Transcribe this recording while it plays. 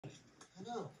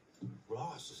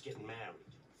boss is getting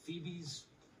married. Phoebe's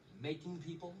making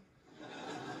people.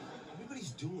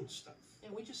 Everybody's doing stuff. Yeah,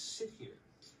 we just sit here.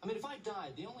 I mean, if I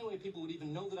died, the only way people would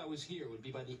even know that I was here would be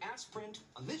by the ass print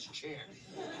on this chair.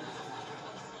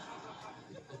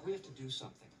 But we have to do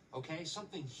something, okay?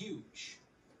 Something huge.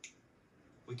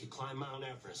 We could climb Mount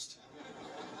Everest.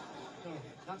 No,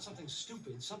 not something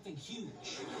stupid, something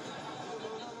huge.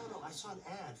 No. I saw an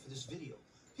ad for this video.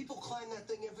 People climb that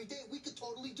thing every day. We could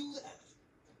totally do that.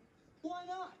 Why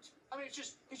not? I mean,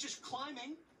 it's just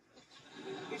climbing.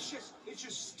 It's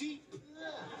just steep. Yeah.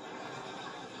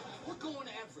 We're going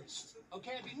to Everest,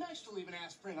 okay? It'd be nice to leave an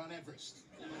ass print on Everest.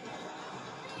 Hey.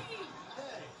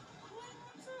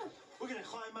 What's up? We're gonna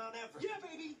climb Mount Everest. Yeah,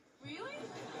 baby. Really?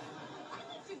 I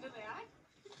looked into that.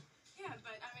 Yeah,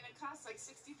 but I mean, it costs like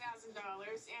 $60,000,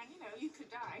 and you know, you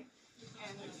could die,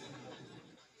 and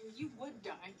you would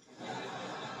die.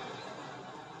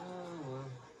 Oh, well.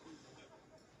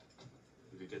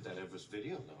 We could get that Everest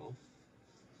video, though.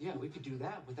 Yeah, we could do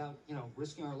that without,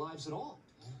 risking our lives at all.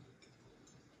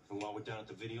 And while we're down at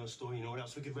the video store, you know what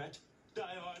else we could rent?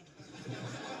 Die Hard.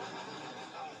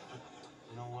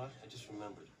 You know what? I just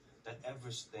remembered. That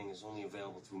Everest thing is only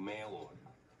available through mail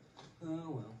order.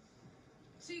 Oh, well.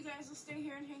 So you guys will stay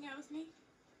here and hang out with me?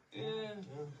 Yeah.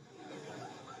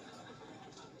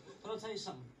 But I'll tell you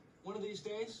something. One of these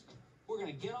days, we're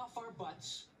gonna get off our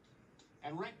butts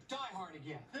and rent Die Hard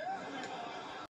again.